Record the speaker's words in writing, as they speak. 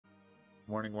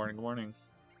Morning, morning, morning.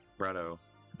 Brado,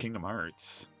 Kingdom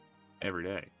Hearts, every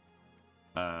day.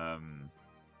 I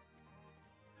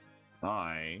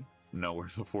know where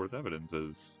the fourth evidence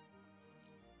is.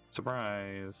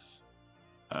 Surprise!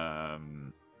 I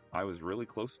was really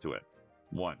close to it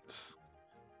once,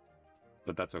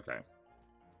 but that's okay.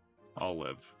 I'll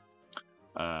live.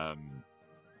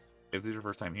 If this is your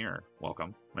first time here,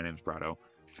 welcome. My name's Brado.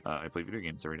 I play video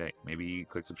games every day. Maybe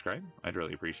click subscribe. I'd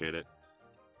really appreciate it.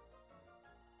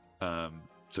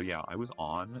 So yeah, I was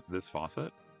on this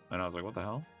faucet, and I was like, what the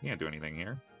hell? You can't do anything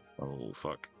here. Oh,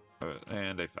 fuck.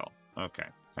 And I fell. Okay,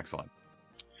 excellent.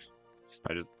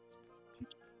 I just...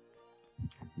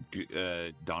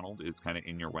 Donald is kind of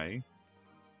in your way.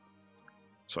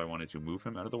 So I wanted to move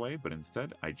him out of the way, but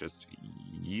instead I just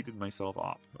yeeted myself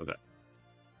off of it.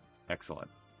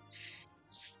 Excellent.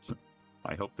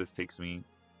 I hope this takes me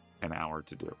an hour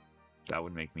to do. That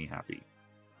would make me happy.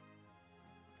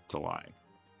 It's a lie.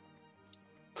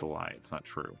 It's a lie. It's not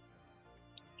true.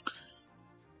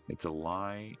 It's a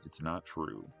lie. It's not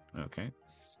true. Okay.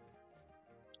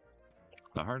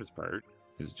 The hardest part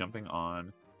is jumping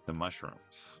on the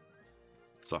mushrooms.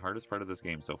 It's the hardest part of this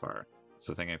game so far. It's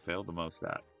the thing I failed the most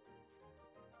at.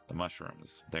 The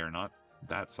mushrooms. They are not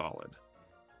that solid.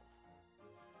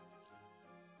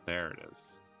 There it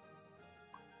is.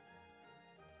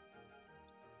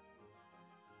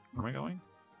 Where am I going?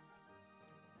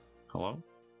 Hello?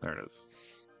 There it is.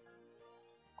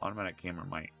 Automatic camera,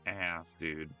 my ass,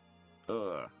 dude.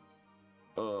 Ugh.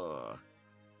 Ugh.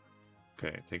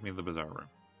 Okay, take me to the bizarre room.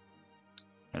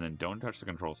 And then don't touch the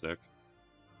control stick.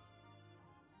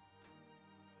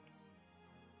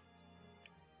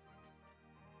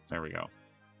 There we go.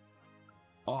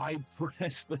 Oh, I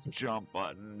pressed the jump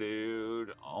button,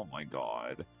 dude. Oh my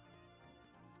god.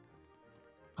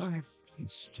 I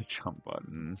pressed the jump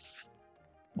button.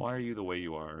 Why are you the way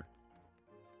you are?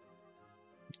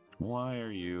 Why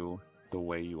are you the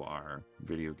way you are,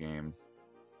 video game?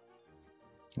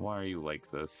 Why are you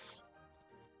like this?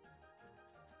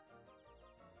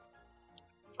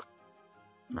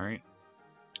 Alright.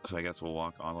 So I guess we'll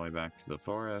walk all the way back to the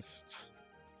forest.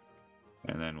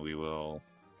 And then we will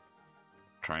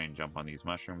try and jump on these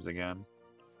mushrooms again.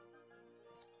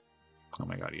 Oh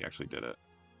my god, he actually did it.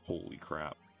 Holy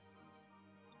crap.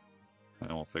 And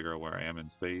then we'll figure out where I am in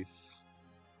space.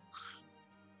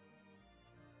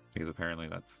 Because apparently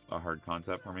that's a hard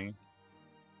concept for me.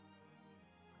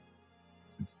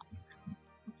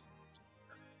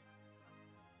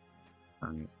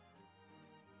 Alright.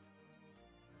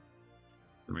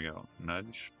 Here we go.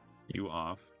 Nudge. You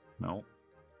off. No.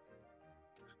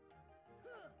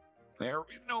 There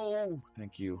we go.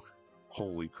 Thank you.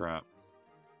 Holy crap.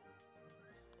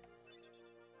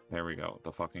 There we go.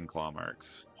 The fucking claw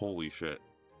marks. Holy shit.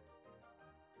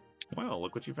 Well,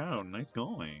 look what you found. Nice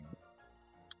going.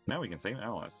 Now we can save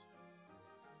Alice.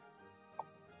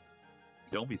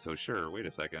 Don't be so sure. Wait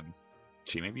a second.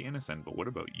 She may be innocent, but what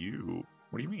about you?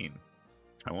 What do you mean?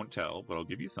 I won't tell, but I'll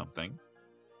give you something.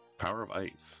 Power of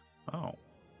ice. Oh.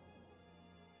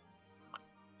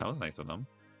 That was nice of them.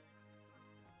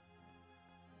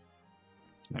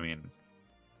 I mean,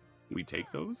 we take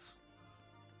those?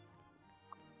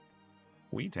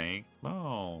 We take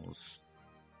those.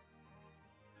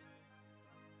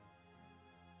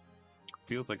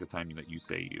 Feels like the time that you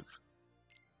save.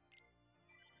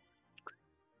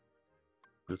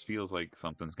 This feels like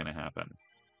something's gonna happen.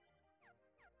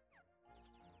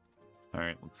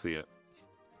 Alright, let's see it.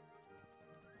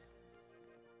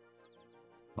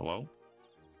 Hello?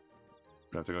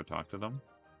 Do I have to go talk to them?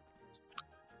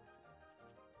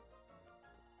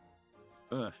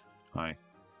 Ugh. Hi.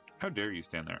 How dare you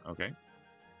stand there? Okay.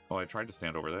 Well, I tried to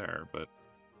stand over there, but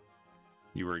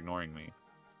you were ignoring me.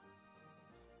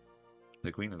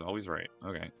 The queen is always right.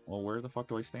 Okay. Well, where the fuck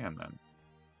do I stand then?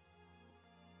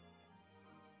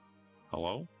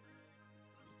 Hello?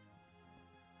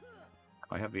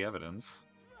 I have the evidence.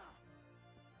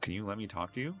 Can you let me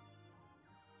talk to you?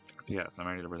 Yes, I'm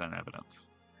ready to present evidence.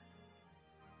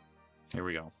 Here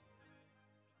we go.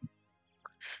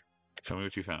 Show me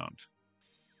what you found.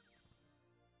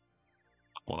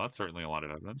 Well, that's certainly a lot of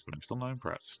evidence, but I'm still not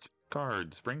impressed.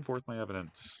 Cards, bring forth my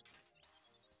evidence.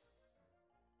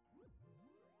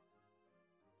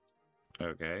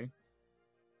 Okay.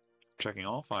 Checking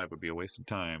all 5 would be a waste of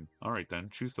time. Alright then,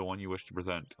 choose the one you wish to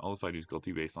present. I'll decide who's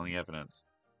guilty based on the evidence.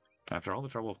 After all the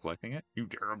trouble of collecting it, you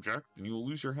dare object, and you will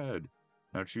lose your head.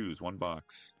 Now choose one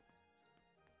box.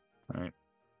 Alright.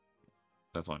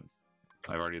 This one.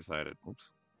 I've already decided.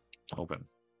 Oops. Open.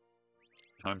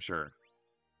 I'm sure.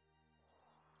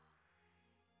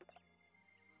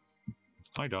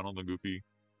 Hi, Donald and Goofy.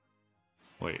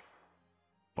 Wait.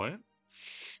 What?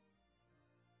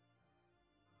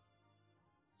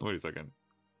 Wait a second.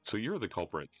 So you're the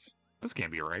culprits. This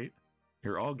can't be right.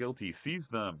 You're all guilty. Seize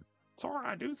them.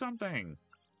 Sora, do something.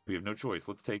 We have no choice.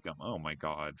 Let's take them. Oh my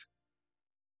god.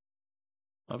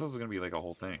 I thought it was going to be like a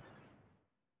whole thing.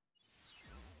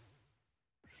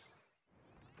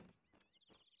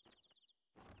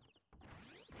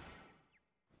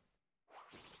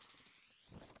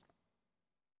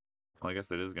 Well, I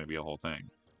guess it is going to be a whole thing.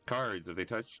 Cards. If they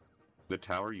touch the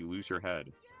tower, you lose your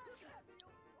head.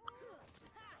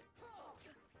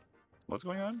 What's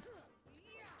going on?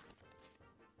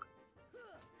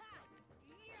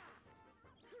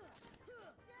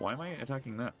 Why am I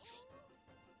attacking this?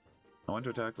 I want to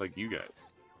attack like you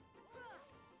guys.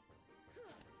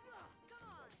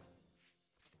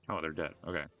 Oh, they're dead.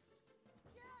 Okay.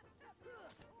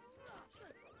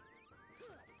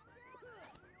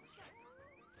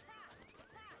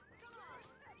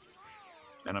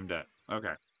 And I'm dead.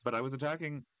 Okay. But I was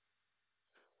attacking...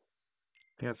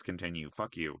 Yes, continue.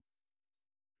 Fuck you.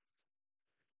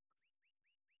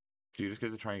 Do you just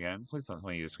get to try again? Please don't tell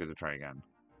me you just get to try again.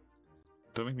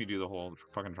 Don't make me do the whole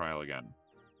fucking trial again.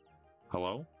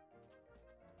 Hello?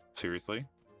 Seriously?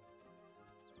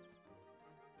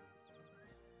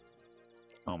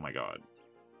 Oh my god.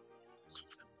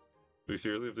 Do we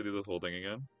seriously have to do this whole thing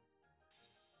again?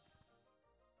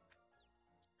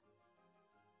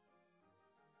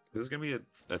 This is gonna be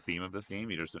a theme of this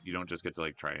game. You don't just get to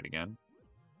like try it again.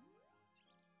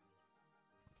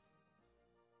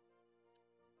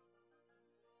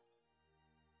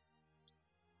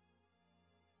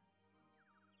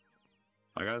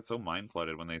 I got so mind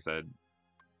flooded when they said,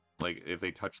 like, if they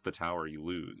touch the tower, you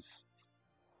lose.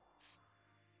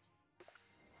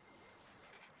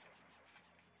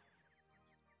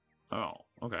 Oh,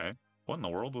 okay. What in the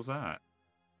world was that?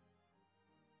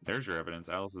 There's your evidence.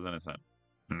 Alice is innocent.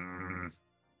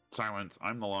 Silence.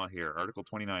 I'm the law here. Article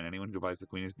 29. Anyone who defies the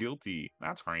Queen is guilty.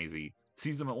 That's crazy.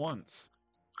 Seize them at once.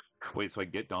 Wait, so I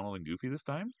get Donald and Goofy this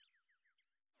time?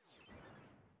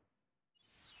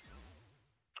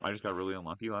 I just got really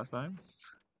unlucky last time?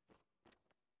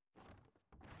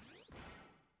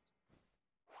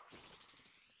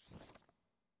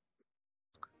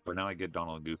 But now I get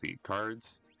Donald and Goofy.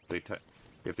 Cards.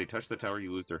 If they touch the tower,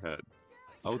 you lose their head.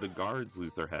 Oh, the guards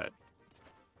lose their head.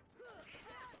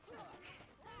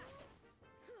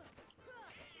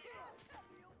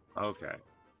 Okay.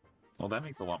 Well, that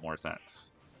makes a lot more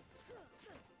sense.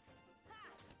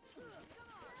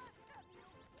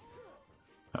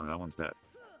 Oh, that one's dead.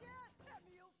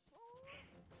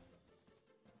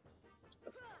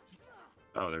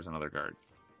 Oh, there's another guard.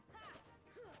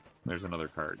 There's another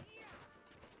card.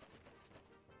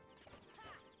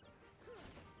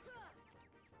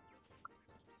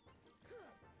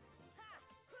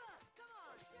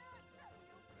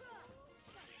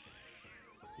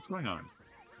 What's going on?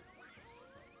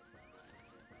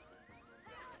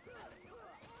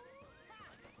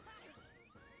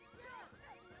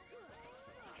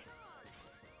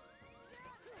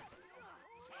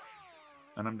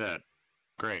 And I'm dead.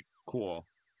 Great. Cool.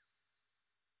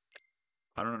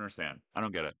 I don't understand. I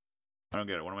don't get it. I don't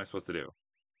get it. What am I supposed to do?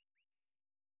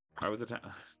 I was attacked.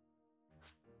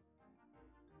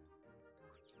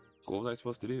 What was I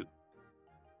supposed to do?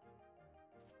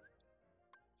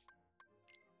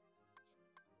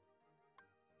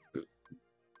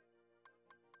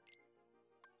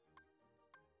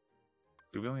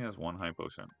 Goofy only has one high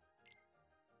potion.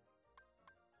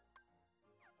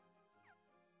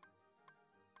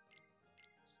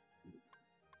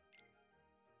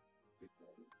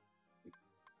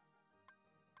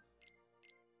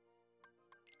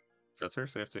 That's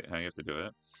seriously how you have to do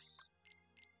it?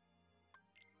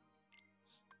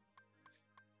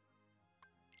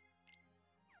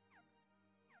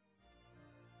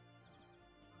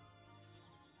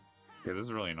 Okay, this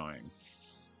is really annoying.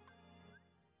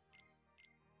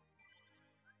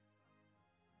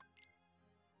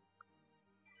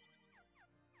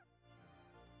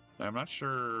 I'm not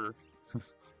sure...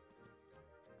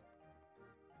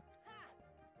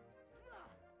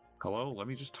 Hello? Let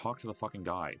me just talk to the fucking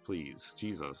guy, please.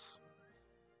 Jesus.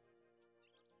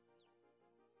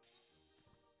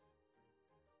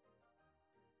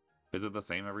 Is it the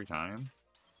same every time?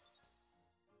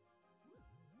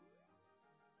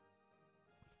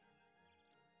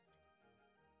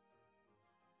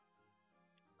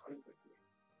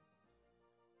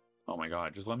 Oh my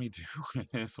god, just let me do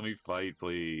this. Let me fight,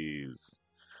 please.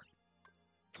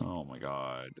 Oh my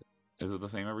god. Is it the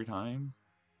same every time?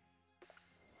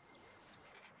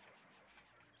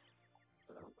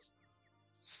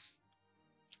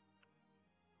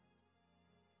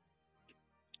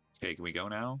 Okay, can we go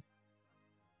now?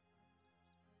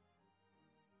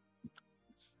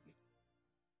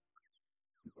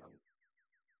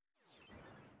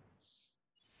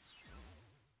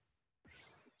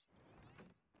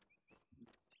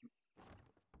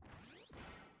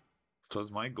 So is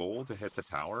my goal to hit the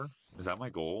tower? Is that my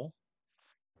goal?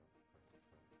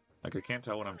 Like, I can't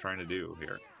tell what I'm trying to do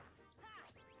here.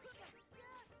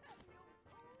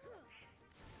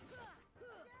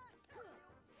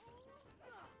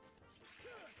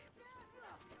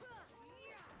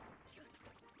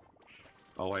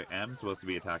 Oh, I am supposed to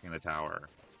be attacking the tower.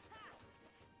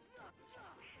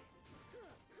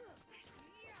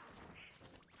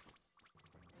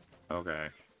 Okay.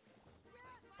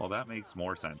 Well, that makes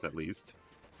more sense, at least.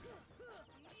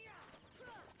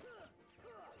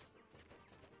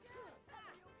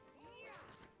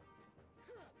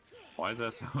 Why is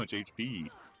that so much HP?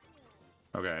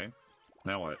 Okay.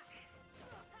 Now what?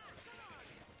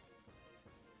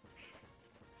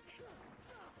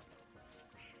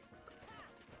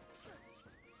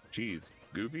 Jeez.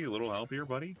 Goofy, a little help here,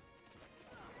 buddy?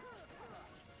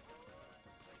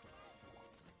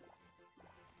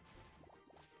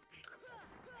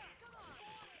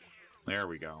 There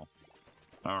we go.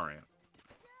 Alright.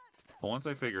 Well, once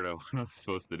I figured out what I was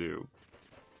supposed to do.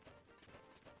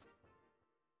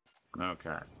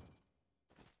 Okay.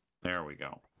 There we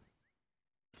go.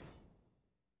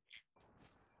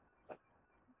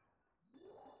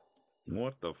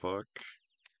 What the fuck?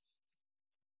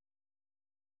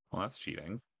 Well, that's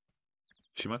cheating.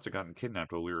 She must have gotten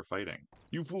kidnapped while we were fighting.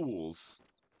 You fools!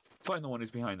 Find the one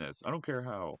who's behind this. I don't care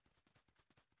how.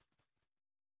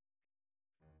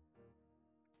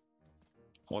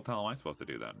 What the hell am I supposed to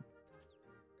do then?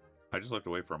 I just looked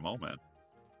away for a moment.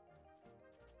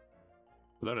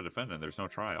 Without a defendant, there's no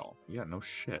trial. Yeah, no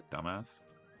shit, dumbass.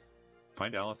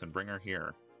 Find Alice and bring her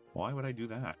here. Why would I do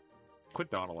that? Quit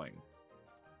dawdling.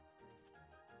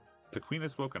 The queen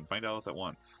has spoken. Find Alice at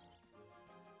once.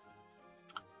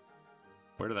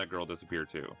 Where did that girl disappear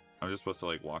to? I'm just supposed to,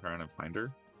 like, walk around and find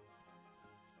her?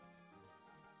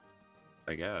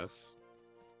 I guess.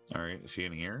 Alright, is she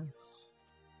in here?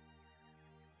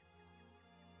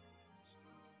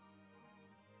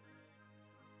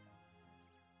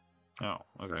 Oh,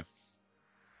 okay.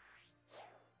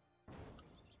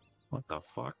 What the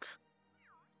fuck?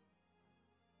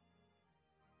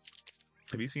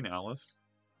 Have you seen Alice?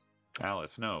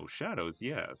 Alice, no. Shadows,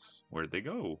 yes. Where'd they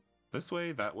go? This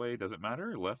way, that way, doesn't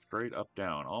matter? Left, right, up,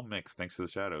 down. All mixed thanks to the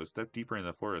shadows. Step deeper in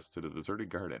the forest to the deserted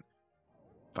garden.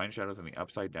 Find shadows in the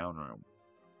upside down room.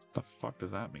 What the fuck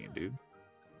does that mean, dude?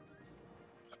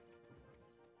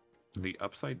 The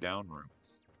upside down room.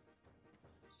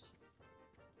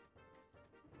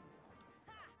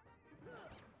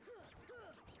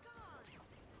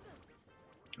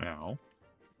 Ow.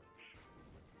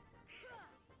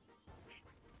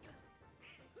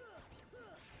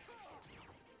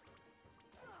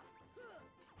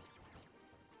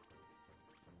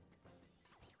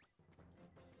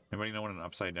 Anybody know what an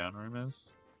upside down room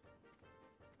is?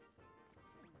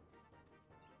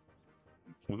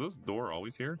 Was this door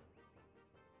always here?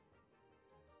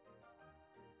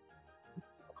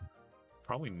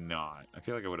 Probably not. I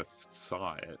feel like I would have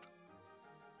saw it.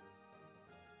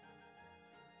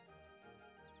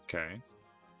 Okay.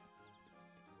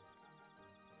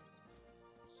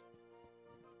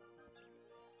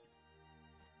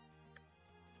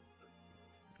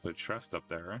 The chest up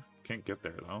there. Can't get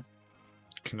there though.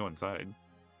 Can go inside.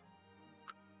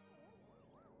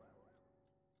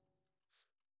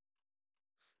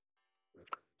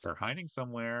 They're hiding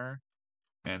somewhere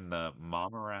in the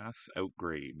Momorass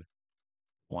outgrade.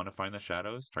 Want to find the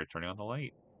shadows? Try turning on the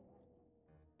light.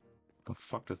 The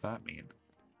fuck does that mean?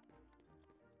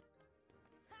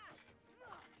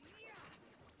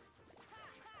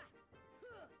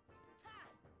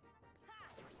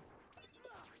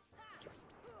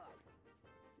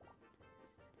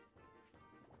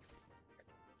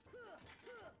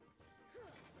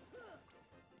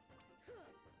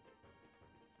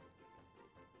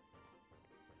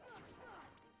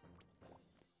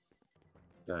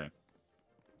 Okay.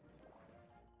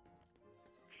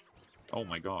 Oh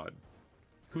my god.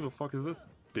 Who the fuck is this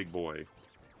big boy?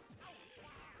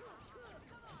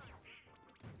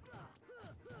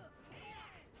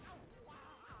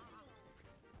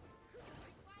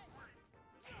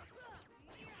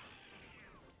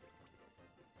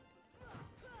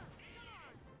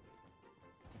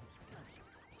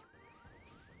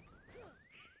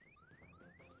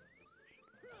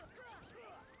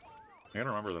 I gotta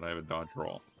remember that I have a dodge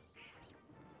roll.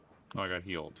 Oh, I got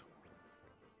healed.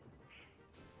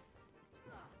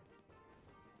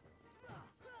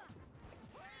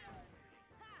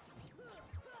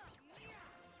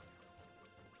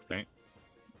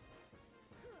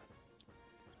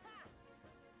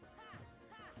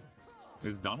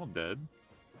 Is Donald dead?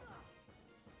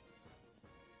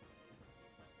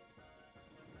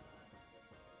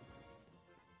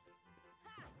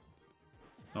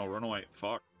 Oh, run away.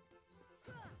 Fuck.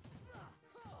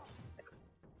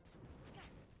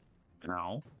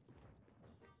 Ow.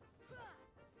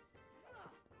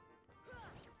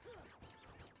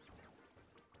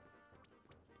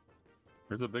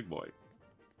 Here's a big boy.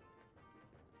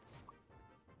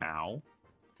 Ow.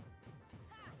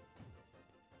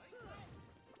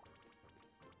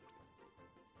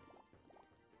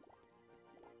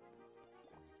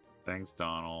 Thanks,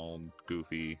 Donald.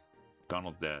 Goofy.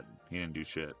 Donald's dead. He didn't do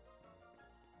shit.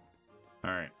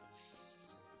 Alright.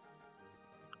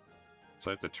 So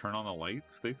I have to turn on the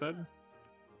lights, they said?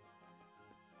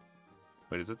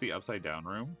 Wait, is it the upside down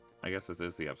room? I guess this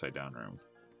is the upside down room.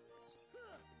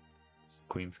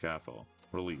 Queen's Castle.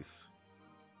 Release.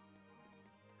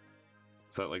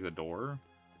 Is that like the door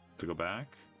to go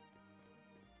back?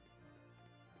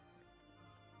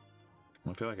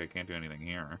 I feel like I can't do anything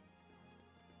here.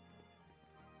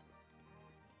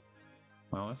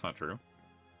 Well, that's not true.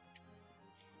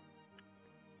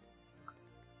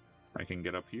 I can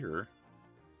get up here.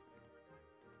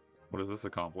 What does this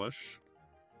accomplish?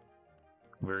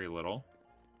 Very little.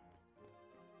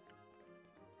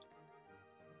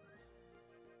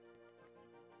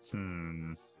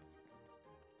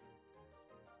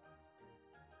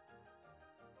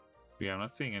 Yeah, I'm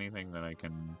not seeing anything that I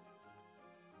can...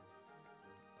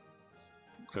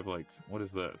 Except, like, what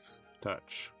is this?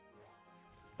 Touch.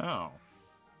 Oh.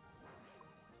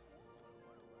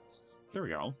 There we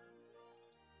go.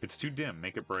 It's too dim.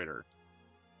 Make it brighter.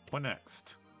 What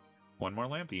next? One more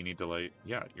lamp that you need to light.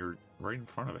 Yeah, you're right in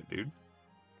front of it, dude.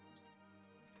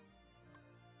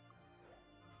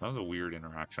 That was a weird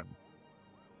interaction.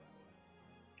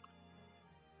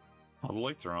 All the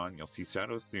lights are on. You'll see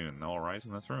shadows soon. They'll arise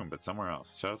in this room, but somewhere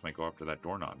else. Shadows might go up to that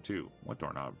doorknob, too. What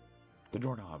doorknob? The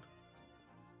doorknob.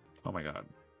 Oh my god.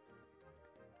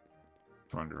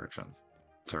 Wrong direction.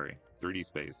 Sorry. 3D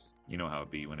space. You know how it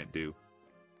be when it do.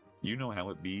 You know how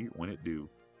it be when it do.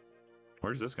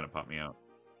 Where's this gonna pop me out?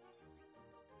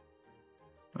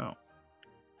 Oh.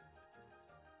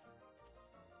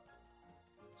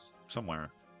 Somewhere.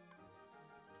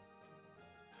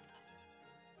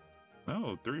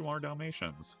 Oh, 3 more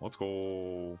Dalmatians. Let's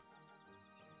go.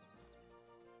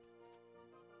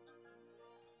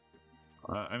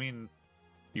 I mean,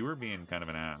 you were being kind of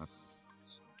an ass.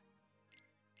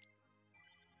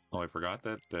 Oh, I forgot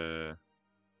that, I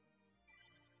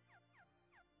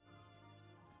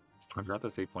forgot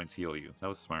that save points heal you. That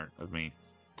was smart of me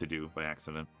to do by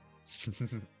accident.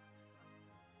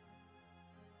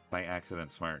 By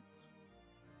accident, smart.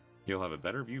 You'll have a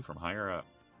better view from higher up.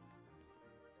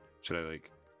 Should I,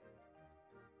 like...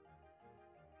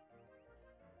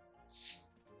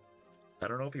 I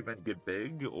don't know if he meant get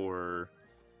big, or...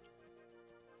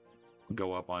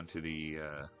 go up onto the,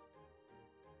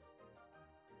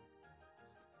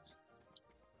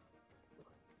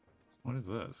 What is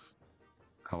this?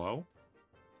 Hello?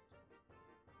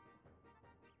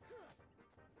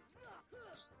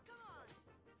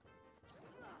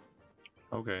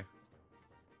 Okay.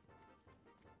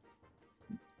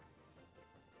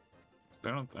 They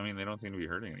don't seem to be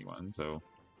hurting anyone, so...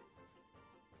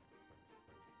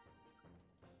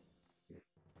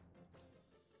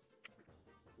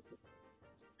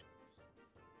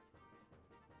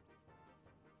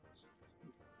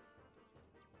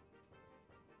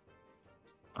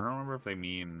 I don't remember if they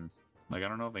mean... Like, I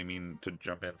don't know if they mean to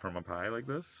jump in from up high like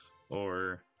this,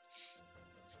 or...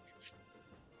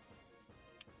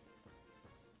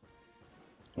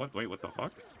 What? Wait, what the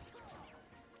fuck?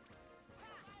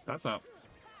 That's not...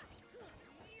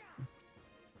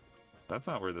 That's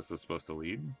not where this is supposed to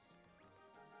lead.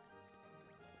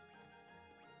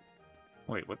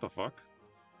 Wait, what the fuck?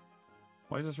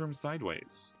 Why is this room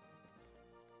sideways?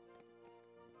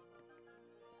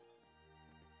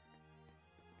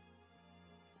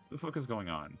 What the fuck is going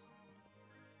on?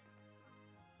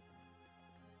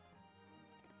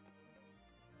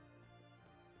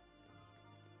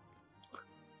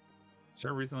 Is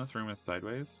there a reason this room is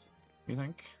sideways, you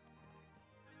think?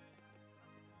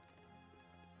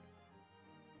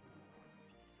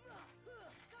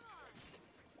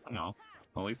 No.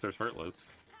 Well, at least there's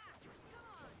Heartless.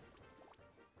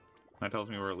 That tells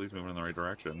me we're at least moving in the right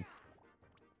direction.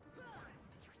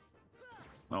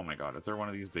 Oh my god, is there one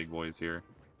of these big boys here?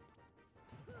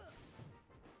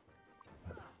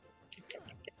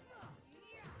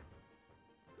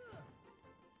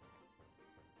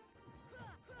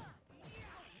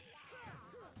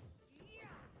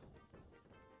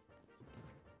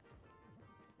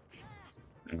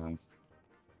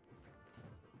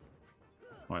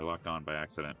 I locked on by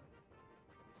accident.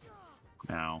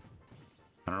 Now,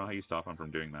 I don't know how you stop him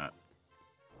from doing that.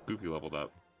 Goofy leveled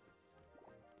up.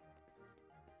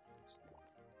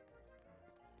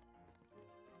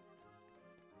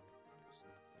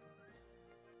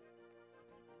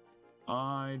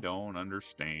 I don't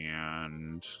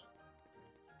understand.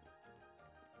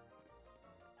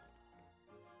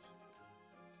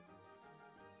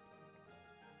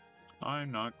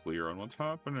 I'm not clear on what's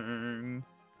happening.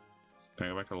 Can I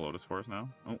go back to the Lotus Forest now?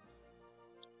 Oh.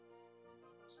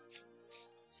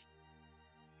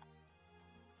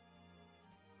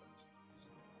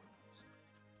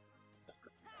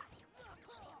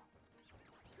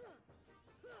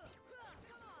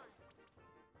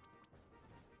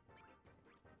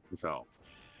 We fell.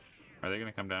 Are they going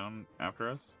to come down after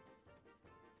us?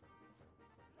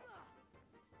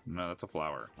 No, that's a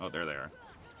flower. Oh, there they are.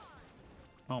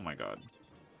 Oh my god.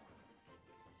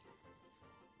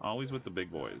 Always with the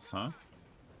big boys, huh?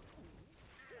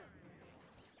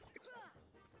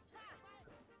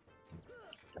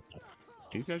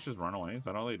 These guys just run away? Is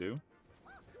that all they do?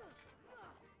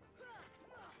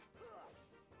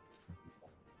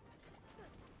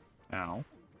 Ow.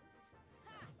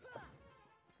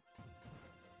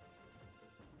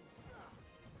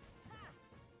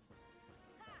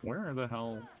 Where the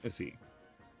hell is he?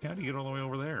 How do you get all the way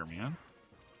over there, man?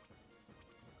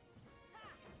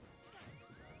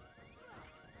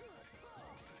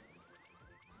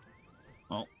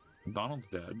 Well, Donald's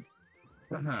dead.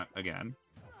 Again.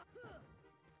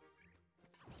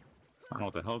 I don't know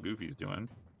what the hell Goofy's doing.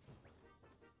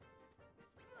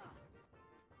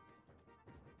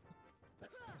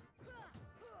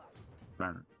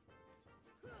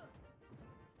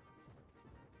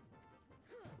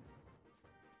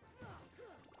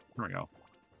 There we go.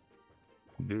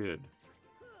 Did.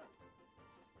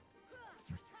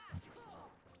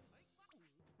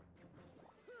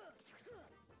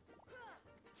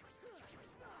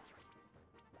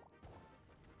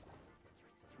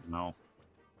 No.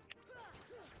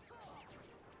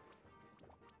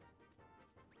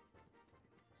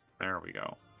 There we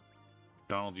go.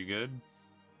 Donald, you good?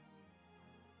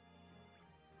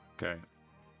 Okay.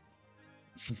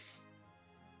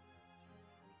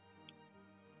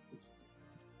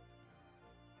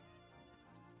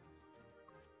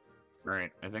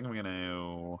 Alright, I think I'm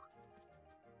gonna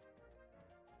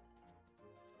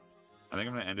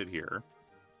end it here.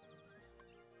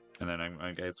 And then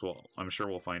I guess I'm sure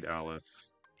we'll find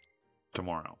Alice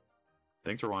tomorrow.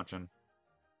 Thanks for watching.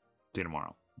 See you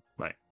tomorrow. Bye.